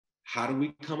How do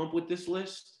we come up with this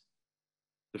list?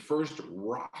 The first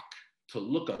rock to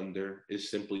look under is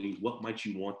simply, what might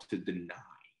you want to deny?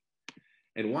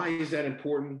 And why is that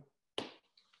important?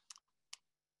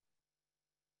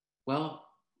 Well,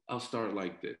 I'll start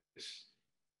like this.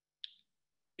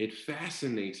 It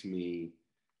fascinates me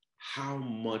how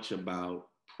much about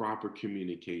proper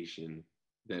communication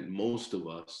that most of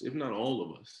us, if not all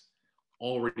of us,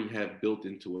 already have built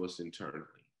into us internally.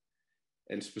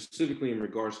 And specifically in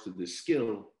regards to this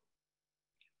skill,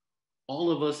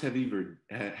 all of us have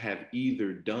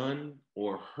either done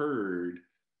or heard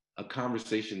a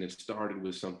conversation that started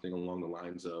with something along the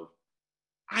lines of,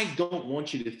 I don't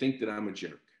want you to think that I'm a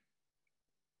jerk.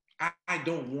 I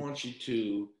don't want you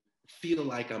to feel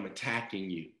like I'm attacking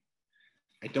you.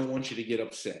 I don't want you to get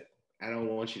upset. I don't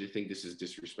want you to think this is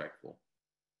disrespectful.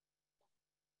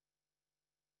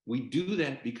 We do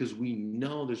that because we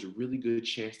know there's a really good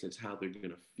chance that's how they're going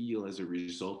to feel as a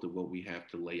result of what we have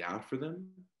to lay out for them.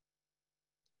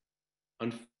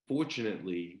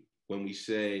 Unfortunately, when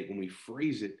we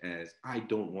phrase it as, I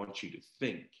don't want you to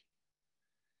think,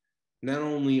 not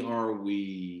only are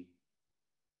we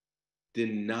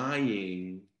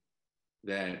denying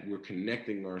that we're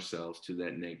connecting ourselves to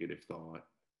that negative thought,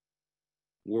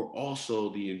 we're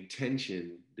also the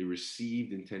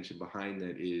received intention behind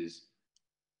that is,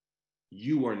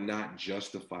 you are not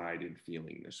justified in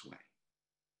feeling this way.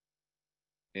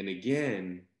 And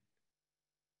again,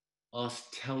 us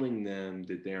telling them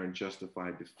that they aren't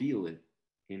justified to feel it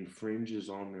infringes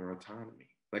on their autonomy.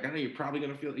 Like, I know you're probably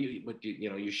going to feel it, but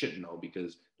you shouldn't know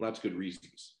because lots of good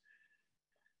reasons.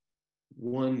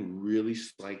 One really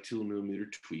slight 2 millimeter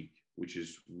tweak, which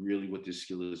is really what this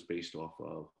skill is based off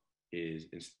of, is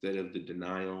instead of the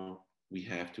denial, we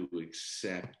have to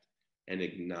accept and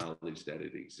acknowledge that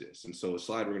it exists. And so a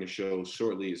slide we're going to show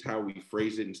shortly is how we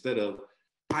phrase it. Instead of,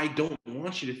 I don't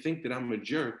want you to think that I'm a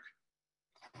jerk,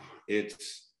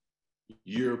 it's,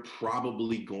 you're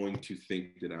probably going to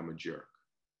think that I'm a jerk.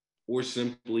 Or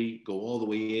simply go all the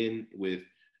way in with,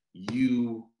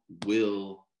 you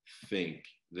will think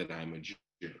that I'm a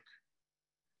jerk.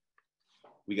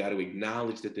 We got to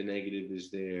acknowledge that the negative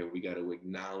is there. We got to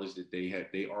acknowledge that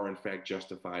they are in fact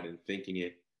justified in thinking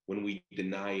it. When we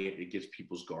deny it, it gets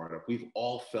people's guard up. We've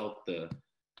all felt the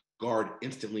guard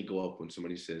instantly go up when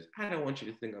somebody says, I don't want you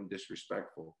to think I'm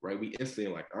disrespectful, right? We instantly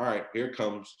are like, all right, here it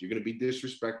comes. You're going to be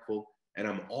disrespectful. And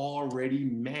I'm already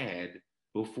mad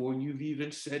before you've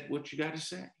even said what you got to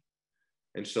say.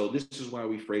 And so this is why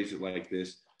we phrase it like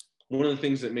this. One of the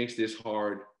things that makes this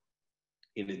hard,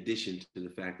 in addition to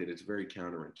the fact that it's very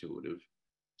counterintuitive,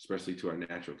 especially to our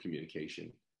natural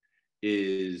communication,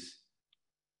 is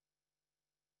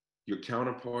your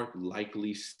counterpart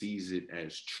likely sees it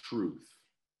as truth.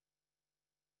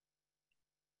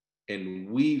 And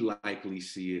we likely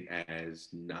see it as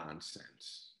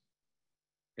nonsense.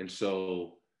 And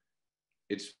so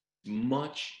it's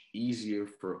much easier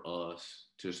for us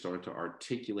to start to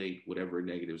articulate whatever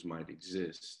negatives might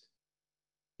exist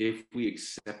if we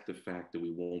accept the fact that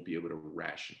we won't be able to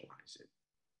rationalize it.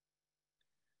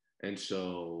 And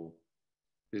so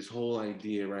this whole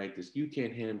idea, right, this you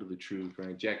can't handle the truth,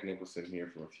 right? Jack Nicholson here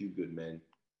from A Few Good Men.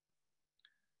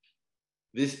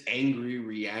 This angry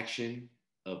reaction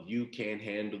of you can't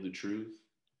handle the truth,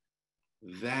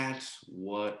 that's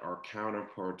what our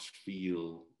counterparts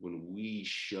feel when we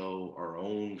show our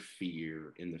own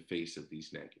fear in the face of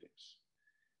these negatives.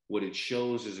 What it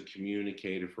shows as a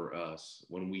communicator for us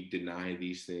when we deny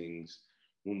these things,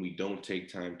 when we don't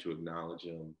take time to acknowledge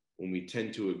them, when we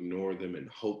tend to ignore them and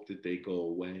hope that they go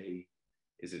away,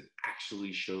 is it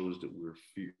actually shows that we're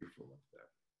fearful of them.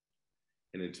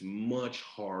 And it's much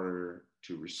harder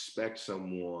to respect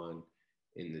someone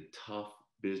in the tough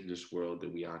business world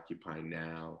that we occupy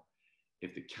now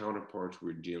if the counterparts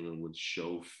we're dealing with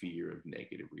show fear of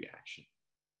negative reaction.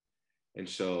 And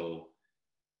so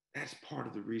that's part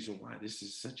of the reason why this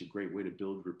is such a great way to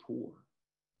build rapport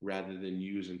rather than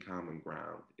using common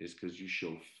ground, is because you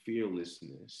show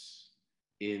fearlessness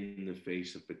in the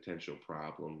face of potential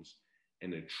problems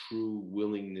and a true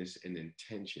willingness and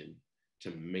intention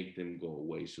to make them go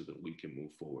away so that we can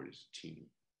move forward as a team.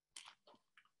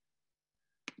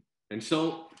 And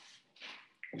so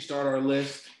we start our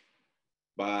list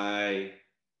by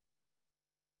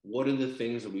what are the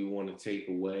things that we want to take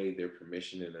away their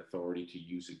permission and authority to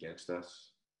use against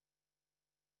us.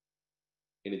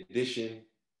 In addition,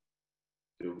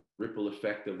 the ripple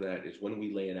effect of that is when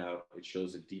we lay it out, it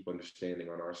shows a deep understanding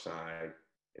on our side.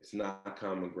 It's not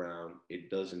common ground. It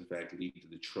does, in fact, lead to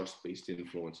the trust-based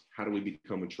influence. How do we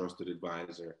become a trusted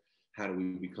advisor? How do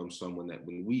we become someone that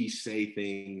when we say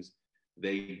things,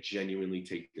 they genuinely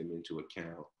take them into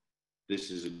account?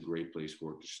 this is a great place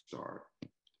for it to start.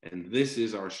 And this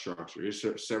is our structure.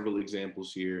 There's several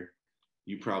examples here.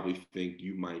 You probably think,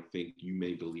 you might think, you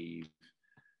may believe.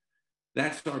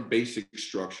 That's our basic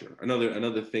structure.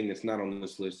 Another thing that's not on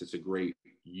this list that's a great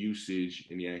usage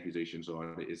in the accusations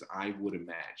audit is I would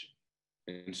imagine.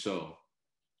 And so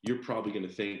you're probably going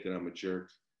to think that I'm a jerk.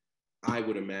 I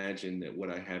would imagine that what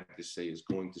I have to say is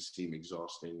going to seem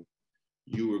exhausting.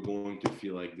 You are going to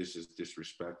feel like this is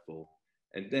disrespectful.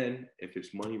 And then if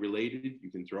it's money related,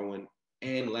 you can throw in,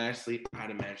 and lastly,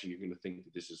 I'd imagine you're going to think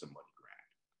that this is a money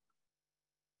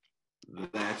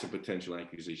grab. That's a potential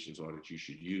accusations audit you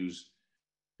should use.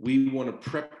 We want to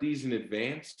prep these in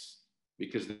advance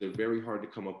because they're very hard to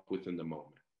come up with in the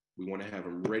moment. We want to have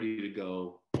them ready to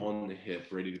go, on the hip,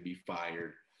 ready to be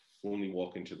fired when we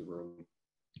walk into the room.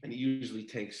 And it usually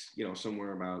takes,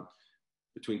 somewhere about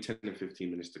between 10 and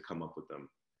 15 minutes to come up with them.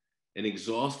 An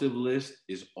exhaustive list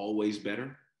is always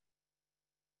better.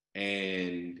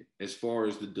 And as far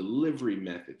as the delivery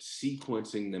method,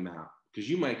 sequencing them out, because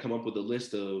you might come up with a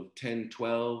list of 10,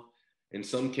 12. In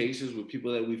some cases, with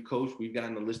people that we've coached, we've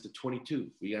gotten a list of 22.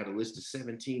 We got a list of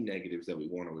 17 negatives that we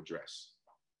want to address.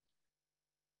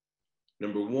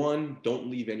 Number one,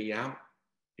 don't leave any out.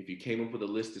 If you came up with a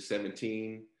list of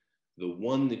 17, the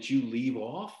one that you leave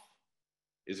off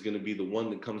is going to be the one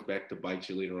that comes back to bite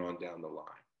you later on down the line.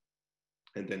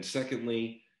 And then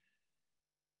secondly,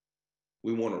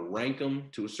 we want to rank them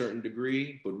to a certain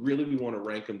degree, but really we want to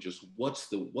rank them just what's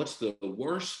the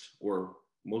worst or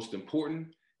most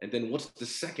important, and then what's the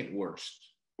second worst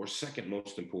or second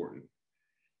most important.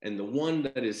 And the one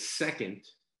that is second,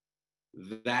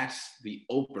 that's the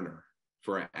opener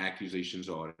for our accusations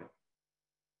audit.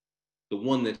 The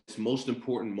one that's most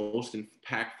important, most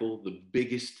impactful, the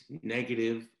biggest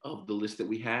negative of the list that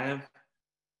we have,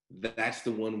 that's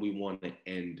the one we want to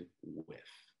end with.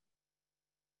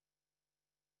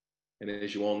 And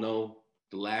as you all know,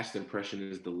 the last impression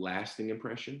is the lasting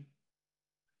impression.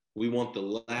 We want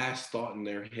the last thought in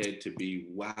their head to be,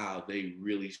 wow, they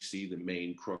really see the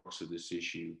main crux of this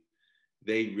issue.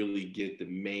 They really get the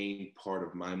main part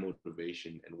of my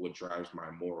motivation and what drives my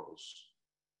morals.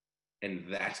 And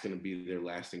that's going to be their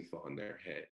lasting thought in their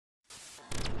head.